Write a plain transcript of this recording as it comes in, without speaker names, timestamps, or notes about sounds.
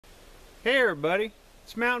Hey everybody,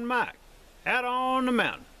 it's Mountain Mike, out on the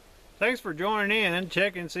mountain. Thanks for joining in,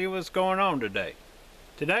 check and see what's going on today.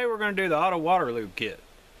 Today we're going to do the Auto Water Lube Kit,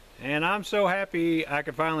 and I'm so happy I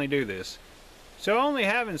could finally do this. So only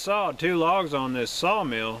having sawed 2 logs on this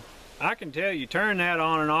sawmill, I can tell you turning that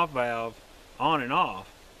on and off valve, on and off,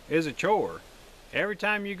 is a chore. Every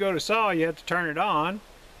time you go to saw you have to turn it on,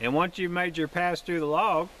 and once you've made your pass through the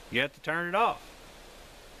log, you have to turn it off.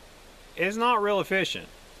 It's not real efficient.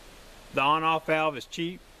 The on-off valve is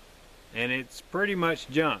cheap and it's pretty much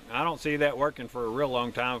junk. I don't see that working for a real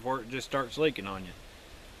long time before it just starts leaking on you.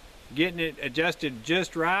 Getting it adjusted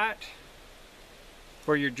just right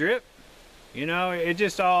for your drip, you know, it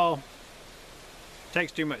just all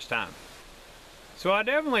takes too much time. So I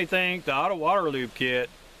definitely think the Auto Water Lube Kit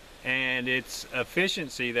and its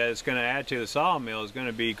efficiency that it's going to add to the sawmill is going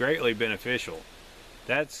to be greatly beneficial.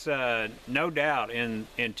 That's no doubt. In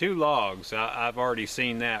 2 logs, I've already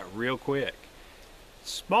seen that real quick.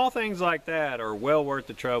 Small things like that are well worth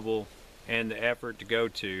the trouble and the effort to go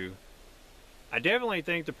to. I definitely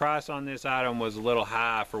think the price on this item was a little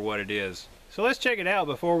high for what it is. So let's check it out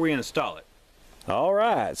before we install it.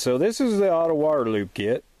 Alright, so this is the Auto Water Lube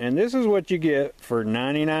Kit, and this is what you get for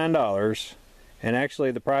 $99. And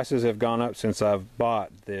actually the prices have gone up since I've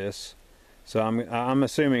bought this. So I'm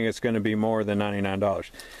assuming it's going to be more than $99.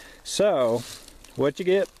 So what you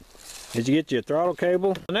get is you get your throttle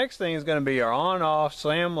cable. The next thing is going to be our on-off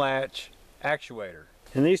slam latch actuator.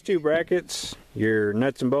 And these 2 brackets, your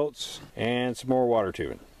nuts and bolts, and some more water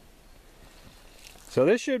tubing. So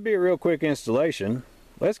this should be a real quick installation.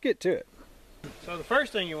 Let's get to it. So the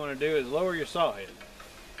first thing you want to do is lower your saw head.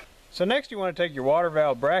 So next you want to take your water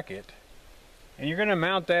valve bracket and you're going to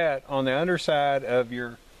mount that on the underside of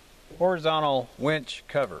your horizontal winch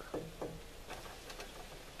cover.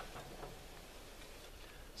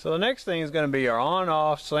 So the next thing is going to be our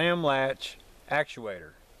on-off slam latch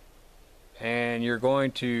actuator, and you're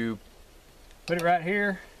going to put it right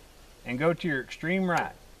here and go to your extreme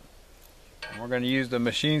right, and we're going to use the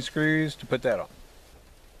machine screws to put that on.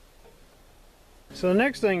 So the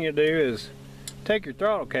next thing you do is take your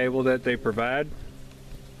throttle cable that they provide,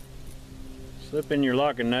 slip in your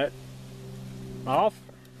locking nut off.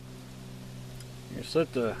 You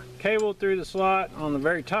slip the cable through the slot on the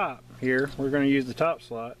very top here. We're going to use the top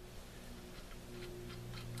slot.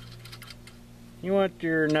 You want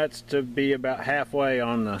your nuts to be about halfway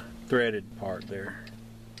on the threaded part there.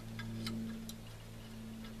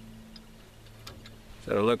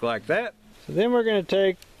 So it'll look like that. So then we're going to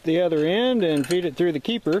take the other end and feed it through the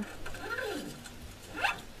keeper.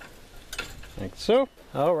 Like so.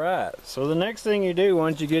 Alright, so the next thing you do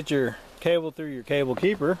once you get your cable through your cable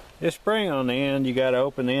keeper, this spring on the end, you got to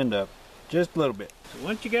open the end up just a little bit. So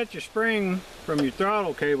once you got your spring from your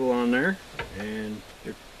throttle cable on there and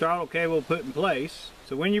your throttle cable put in place,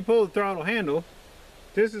 so when you pull the throttle handle,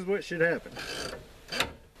 this is what should happen.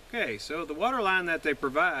 Okay, so the water line that they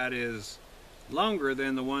provide is longer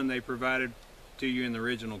than the one they provided to you in the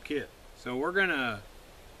original kit. So we're going to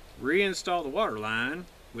reinstall the water line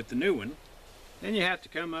with the new one. Then you have to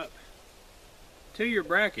come up to your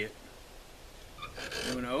bracket.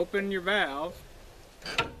 You're going to open your valve,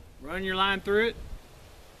 run your line through it,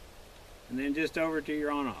 and then just over to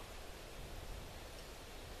your on-off.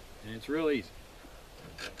 And it's real easy.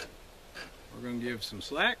 We're going to give some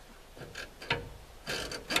slack.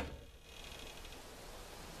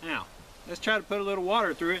 Now, let's try to put a little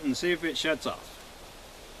water through it and see if it shuts off.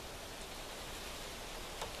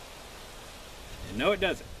 And no, it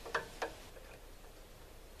doesn't.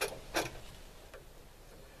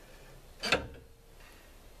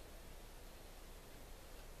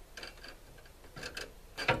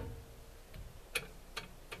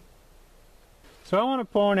 So I want to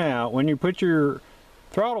point out, when you put your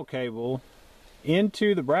throttle cable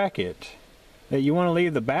into the bracket, that you want to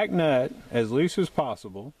leave the back nut as loose as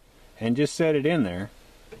possible and just set it in there.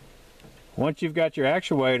 Once you've got your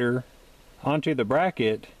actuator onto the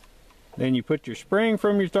bracket, then you put your spring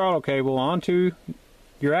from your throttle cable onto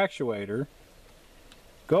your actuator.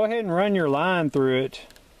 Go ahead and run your line through it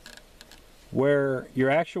where your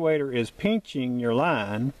actuator is pinching your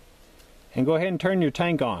line, and go ahead and turn your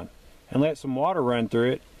tank on and let some water run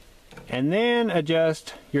through it, and then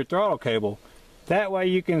adjust your throttle cable. That way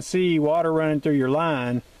you can see water running through your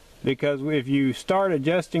line, because if you start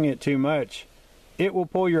adjusting it too much, it will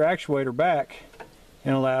pull your actuator back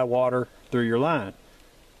and allow water through your line.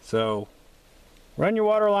 So run your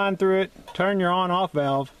water line through it, turn your on-off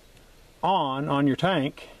valve on your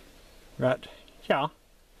tank, right here,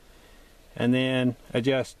 and then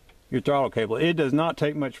adjust your throttle cable. It does not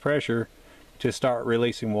take much pressure to start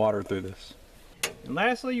releasing water through this. And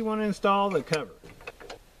lastly, you want to install the cover.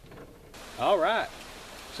 All right,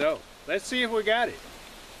 so let's see if we got it.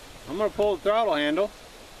 I'm going to pull the throttle handle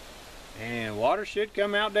and water should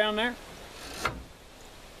come out down there.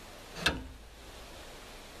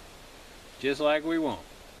 Just like we want.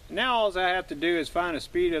 Now all I have to do is find a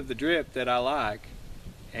speed of the drip that I like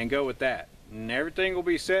and go with that. And everything will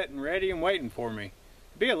be set and ready and waiting for me.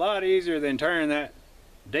 It'll be a lot easier than turning that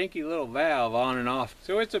dinky little valve on and off.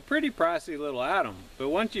 So it's a pretty pricey little item, but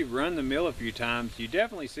once you've run the mill a few times, you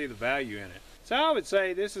definitely see the value in it. So I would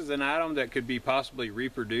say this is an item that could be possibly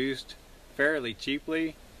reproduced fairly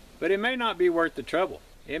cheaply, but it may not be worth the trouble.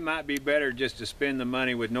 It might be better just to spend the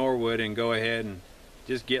money with Norwood and go ahead and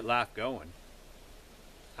just get life going.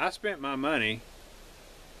 I spent my money.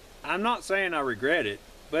 I'm not saying I regret it,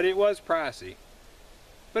 but it was pricey.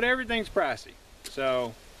 But everything's pricey,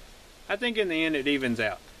 so I think in the end it evens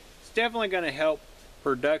out. It's definitely going to help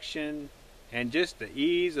production and just the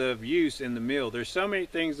ease of use in the mill. There's so many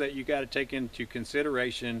things that you got to take into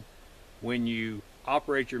consideration when you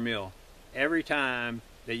operate your mill every time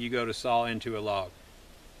that you go to saw into a log.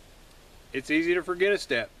 It's easy to forget a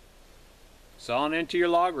step. Sawing into your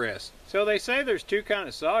log rest. So they say there's two kinds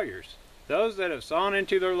of sawyers. Those that have sawn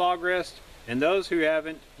into their log rest and those who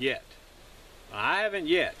haven't yet. I haven't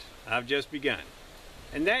yet. I've just begun.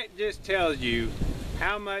 And that just tells you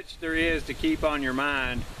how much there is to keep on your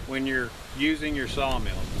mind when you're using your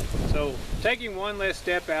sawmill. So taking one less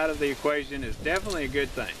step out of the equation is definitely a good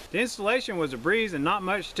thing. The installation was a breeze and not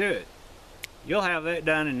much to it. You'll have that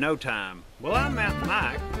done in no time. Well, I'm Mountain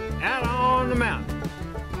Mike, out on the mountain.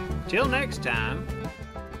 Till next time,